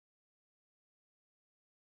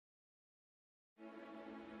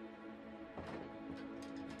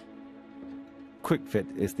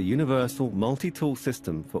QuikFit is the universal multi-tool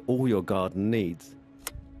system for all your garden needs.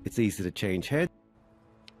 It's easy to change heads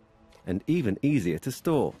and even easier to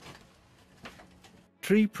store.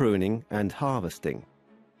 Tree pruning and harvesting.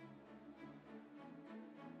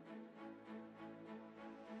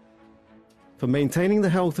 For maintaining the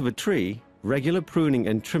health of a tree, regular pruning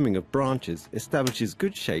and trimming of branches establishes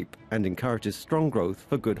good shape and encourages strong growth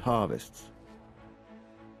for good harvests.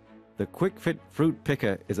 The QuikFit fruit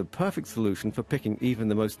picker is a perfect solution for picking even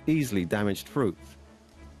the most easily damaged fruits.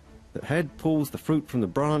 The head pulls the fruit from the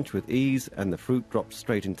branch with ease and the fruit drops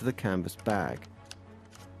straight into the canvas bag.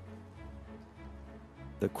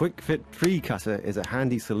 The QuikFit tree cutter is a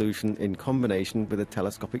handy solution in combination with a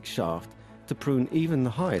telescopic shaft to prune even the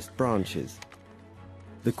highest branches.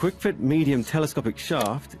 The QuikFit medium telescopic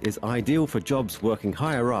shaft is ideal for jobs working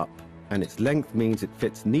higher up, and its length means it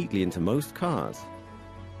fits neatly into most cars.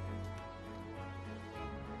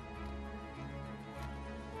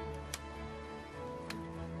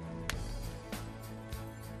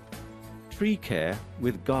 Tree care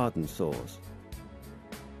with garden saws.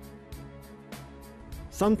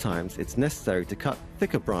 Sometimes it's necessary to cut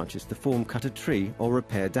thicker branches to form cut a tree or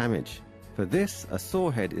repair damage. For this, a saw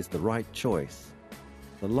head is the right choice.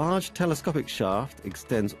 The large telescopic shaft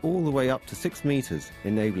extends all the way up to 6 meters,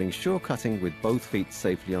 enabling sure cutting with both feet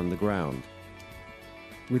safely on the ground.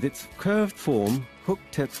 With its curved form,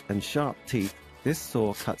 hooked tips and sharp teeth, this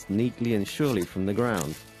saw cuts neatly and surely from the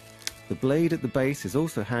ground. The blade at the base is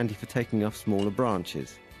also handy for taking off smaller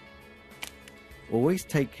branches. Always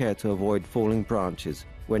take care to avoid falling branches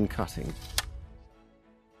when cutting.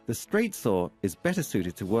 The straight saw is better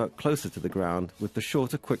suited to work closer to the ground with the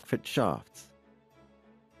shorter QuikFit shafts.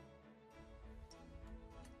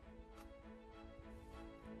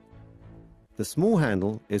 The small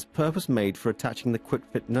handle is purpose-made for attaching the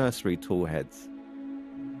QuikFit nursery tool heads.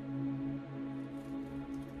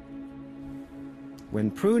 When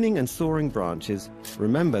pruning and sawing branches,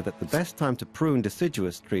 remember that the best time to prune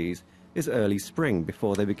deciduous trees is early spring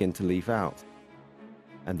before they begin to leaf out.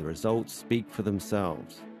 And the results speak for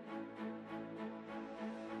themselves.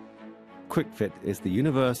 QuikFit is the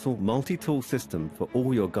universal multi-tool system for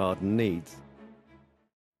all your garden needs.